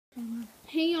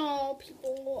Hey y'all,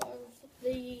 people of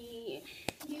the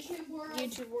YouTube world.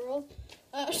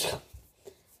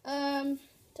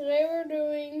 Today we're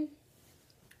doing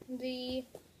the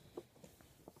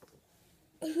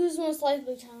Who's Most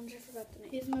Likely challenge. I forgot the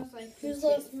name. Who's most likely to Who's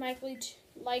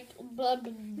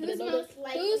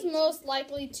most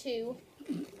likely to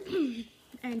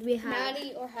And we have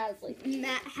Maddie or Hadley.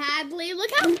 Hadley.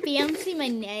 Look how fancy my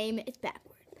name is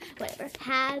backwards. Whatever.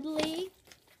 Hadley.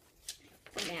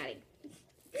 Maddie.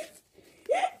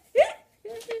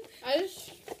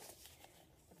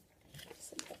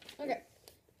 Okay.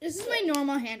 This is my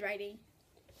normal handwriting.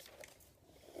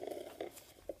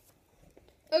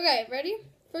 Okay, ready?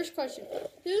 First question.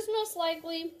 Who's most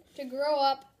likely to grow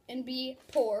up and be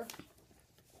poor?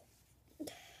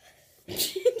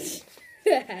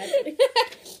 Hadley.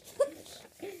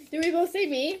 Do we both say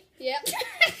me? Yep.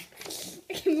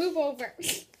 I can move over.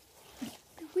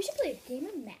 We should play a game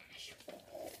of MASH.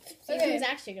 See who's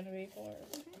actually going to be poor.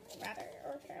 Rather,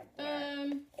 okay.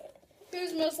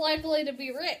 Who's most likely to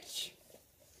be rich?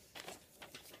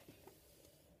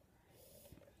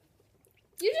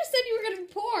 You just said you were gonna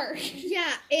be poor.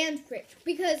 Yeah, and rich.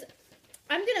 Because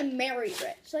I'm going to marry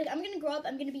rich. Like, I'm going to grow up,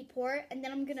 I'm going to be poor, and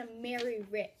then I'm going to marry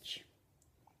rich.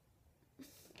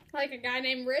 Like a guy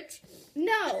named Rich?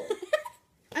 No.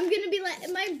 I'm going to be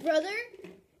like, my brother,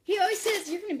 he always says,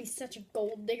 you're going to be such a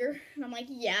gold digger. And I'm like,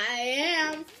 yeah, I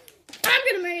am. I'm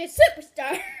going to marry a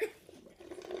superstar.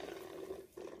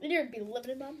 And you're going to be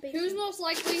living in my basement. Who's most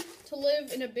likely to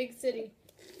live in a big city?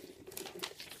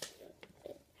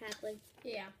 Hadley.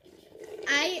 Yeah.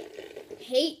 I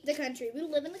hate the country. We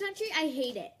live in the country. I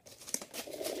hate it.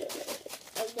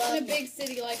 I love In a big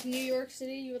city like New York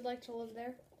City, you would like to live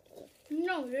there?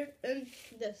 No, they're in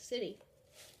the city.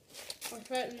 Or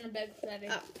put in a big city?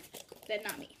 Oh, then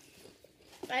not me.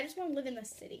 I just want to live in the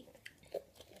city.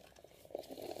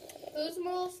 Who's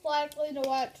most likely to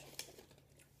watch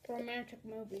romantic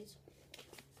movies?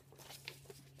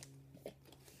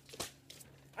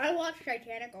 I watch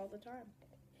Titanic all the time.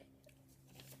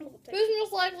 Who's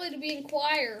most likely to be in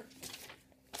choir?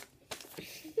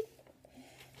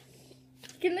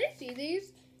 Can they see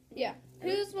these? Yeah.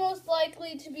 Who's most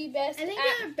likely to be best I think at...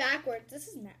 they're backwards. This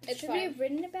is math. It's Should fine. we have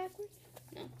written it backwards?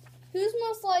 No. Who's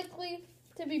most likely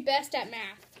to be best at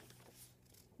math?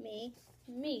 Me.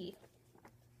 Me.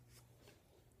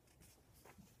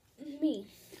 Me.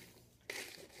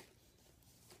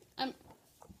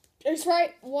 It's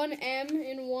right, one M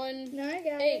and one No, I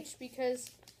got it. H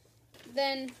because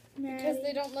they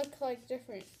don't look like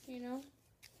different, you know?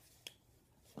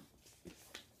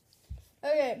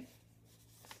 Okay.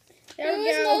 Who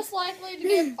is most likely to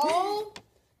give all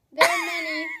their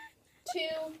money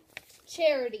to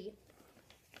charity?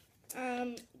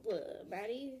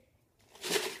 Maddie.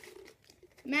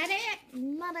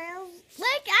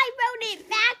 Look, I wrote it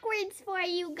backwards for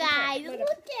you guys. Okay,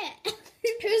 Look it.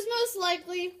 Who's most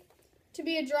likely to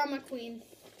be a drama queen?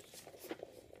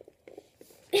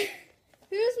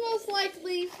 Who's most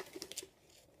likely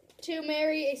to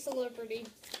marry a celebrity?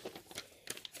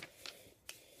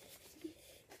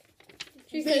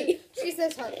 She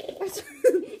says her.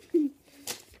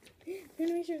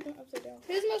 Make sure it's not upside down.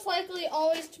 Who's most likely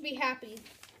always to be happy?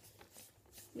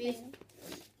 Me.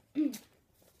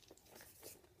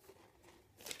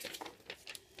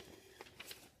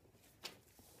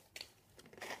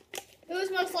 Who's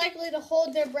most likely to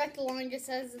hold their breath the longest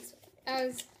as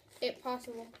it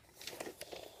possible?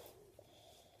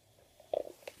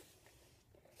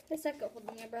 I suck at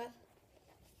holding my breath.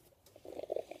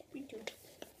 Me too.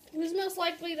 Who's most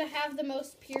likely to have the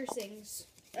most piercings?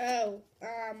 Oh,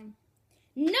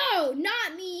 no,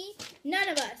 not me. None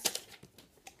of us.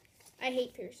 I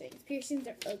hate piercings. Piercings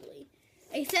are ugly.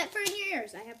 Except for in your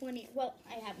ears. I have one ear. Well,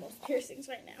 I have most piercings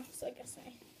right now, so I guess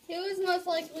Who is most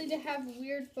likely to have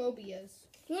weird phobias?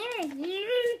 I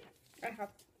have.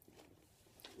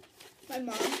 My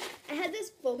mom. I had this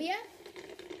phobia.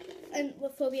 And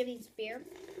what phobia means fear.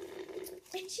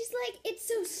 And she's like, it's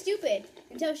so stupid.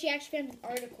 Until she actually found an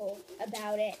article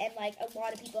about it. And, like, a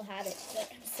lot of people have it. She's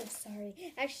like, I'm so sorry.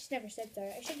 Actually, she never said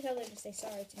sorry. I should tell her to say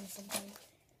sorry to me sometime.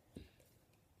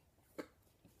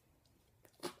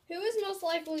 Who is most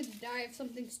likely to die of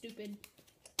something stupid?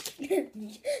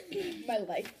 My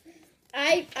life.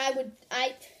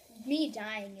 Me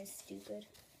dying is stupid.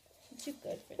 I'm too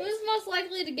good for this. Who's most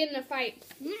likely to get in a fight?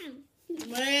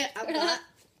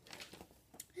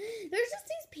 There's just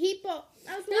these people.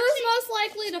 Who's most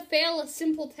likely to fail a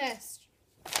simple test?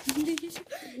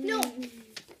 No.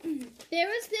 There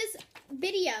was this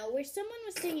video where someone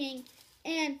was singing,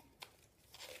 and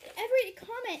every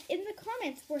comment in the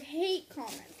comments were hate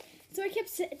comments. So I kept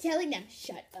telling them,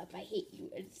 "Shut up! I hate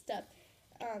you" and stuff.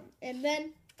 And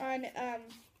then on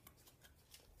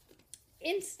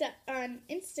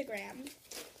Instagram,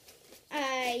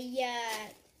 I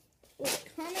was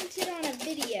commented on a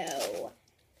video.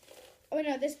 Oh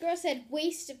no, this girl said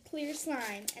waste of clear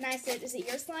slime, and I said, "Is it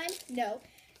your slime?" No,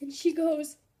 and she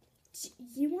goes,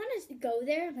 "You want to go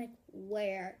there?" I'm like,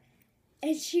 "Where?"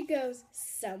 And she goes,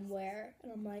 "Somewhere,"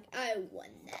 and I'm like, "I won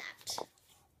that."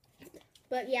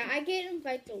 But yeah, I get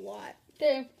invited a lot.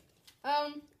 Okay.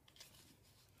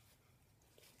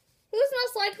 Who's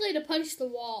most likely to punch the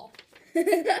wall?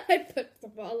 I punch the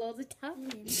wall all the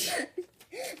time.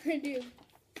 I do.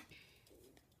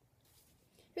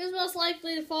 Who's most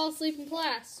likely to fall asleep in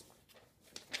class?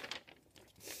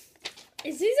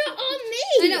 These are all me.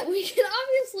 I know, we can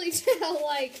obviously tell,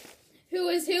 like, who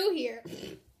is who here.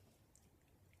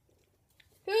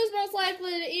 Who's most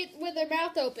likely to eat with their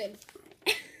mouth open?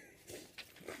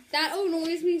 That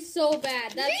annoys me so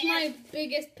bad. That's my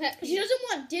biggest pet peeve. She doesn't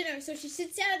want dinner, so she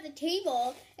sits down at the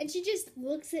table and she just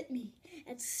looks at me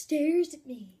and stares at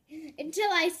me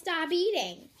until I stop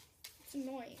eating. It's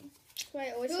annoying. That's why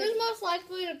I always Who is most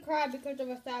likely to cry because of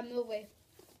a sad movie?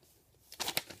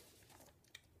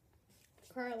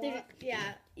 Cry a lot.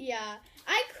 Yeah.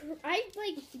 I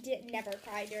never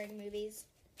cry during movies.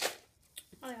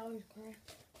 I always cry.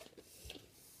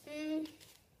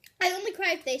 I only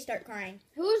cry if they start crying.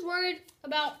 Who is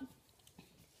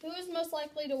most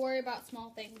likely to worry about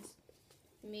small things?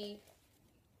 Me.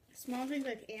 Small things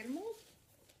like animals?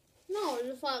 No,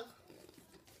 just like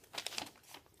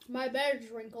my bed's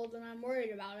wrinkled and I'm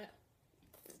worried about it.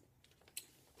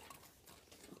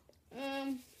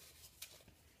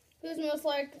 Who's most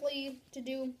likely to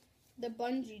do the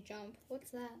bungee jump?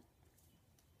 What's that?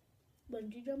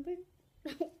 Bungee jumping?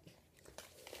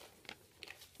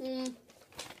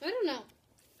 I don't know.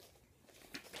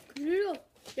 You do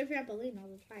different trampoline all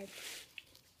the time.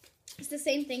 It's the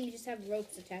same thing, you just have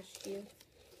ropes attached to you.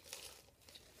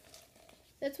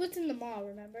 That's what's in the mall,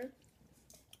 remember?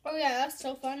 Oh yeah, that's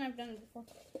so fun. I've done it before.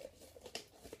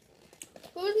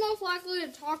 Who's most likely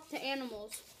to talk to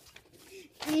animals?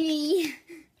 Me.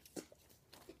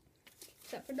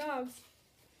 Except for dogs.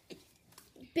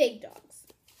 Big dogs.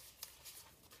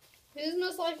 Who's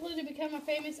most likely to become a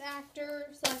famous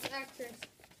actor/actress?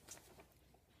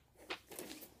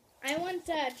 I once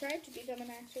tried to become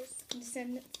an actress in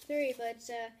Descendants 3, but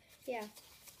yeah.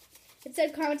 It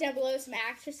said comment down below some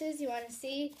actresses you want to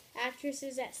see,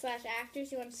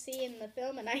 actresses/actors you want to see in the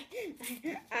film, and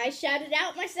I shouted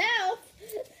out myself.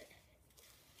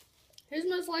 Who's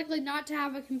most likely not to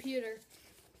have a computer?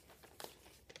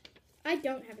 I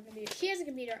don't have a computer. She has a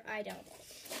computer. I don't.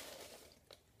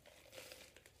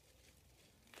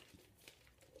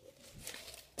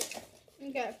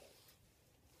 Okay.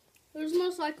 Who's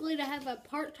most likely to have a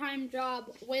part-time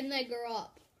job when they grow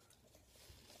up?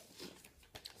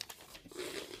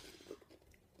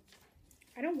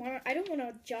 I don't want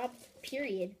a job,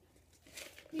 period.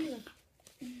 Yeah.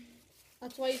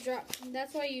 That's why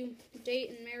you date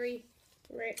and marry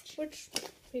Rich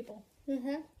people.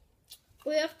 Mm-hmm.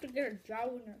 We have to get a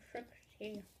job when we're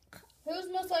 16. Who's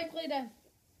most likely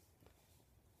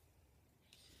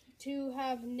to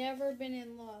have never been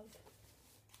in love?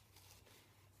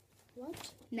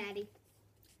 What? Maddie.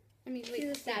 I mean, wait,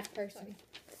 She's a sad person.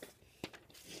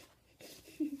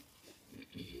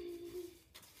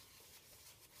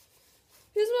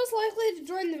 Who's most likely to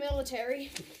join the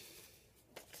military?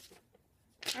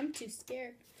 I'm too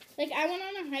scared. Like, I went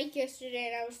on a hike yesterday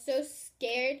and I was so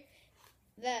scared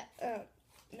that,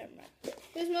 never mind.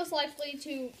 Who's most likely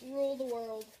to rule the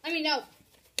world? I mean, no.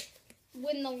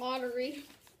 Win the lottery.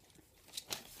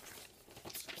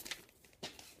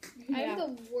 Yeah. I have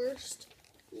the worst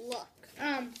luck.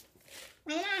 I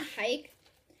went on a hike.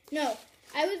 No,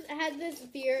 I had this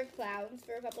fear of clowns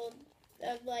for a couple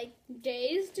of like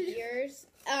Days? years.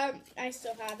 I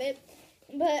still have it.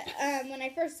 But when I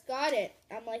first got it,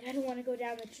 I'm like, I don't want to go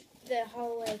down the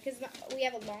hallway because we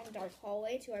have a long, dark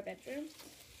hallway to our bedroom.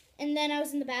 And then I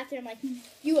was in the bathroom, like,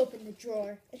 you open the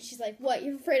drawer. And she's like, what,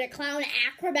 you're afraid a clown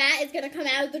acrobat is going to come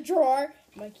out of the drawer?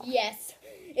 I'm like, yes.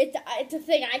 It's a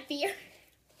thing I fear.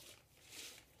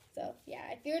 So, yeah,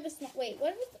 I fear the small... Wait,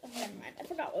 what was... Oh, never mind. I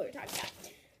forgot what we were talking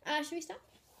about. Should we stop?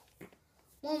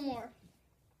 One more.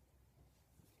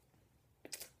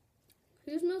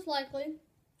 Who's most likely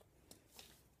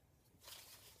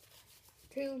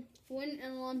to win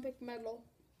an Olympic medal?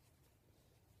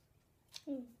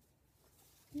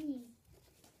 Me.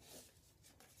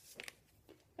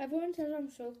 Everyone says I'm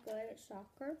so good at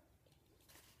soccer.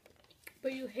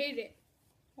 But you hate it.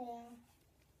 Yeah.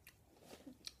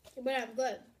 But I'm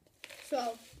good.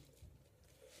 So,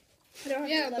 I don't have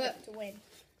Yeah, to love it to win.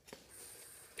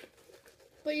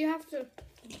 But you have to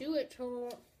do it to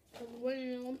win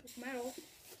an Olympic medal.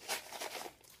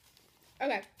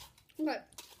 Okay. Okay.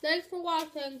 Thanks for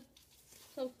watching.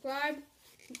 Subscribe.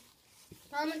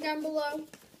 Comment down below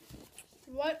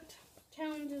what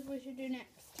challenges we should do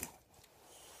next.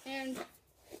 And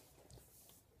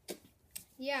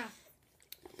yeah.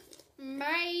 Bye.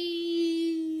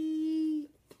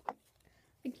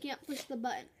 I can't push the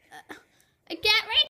button. I can't reach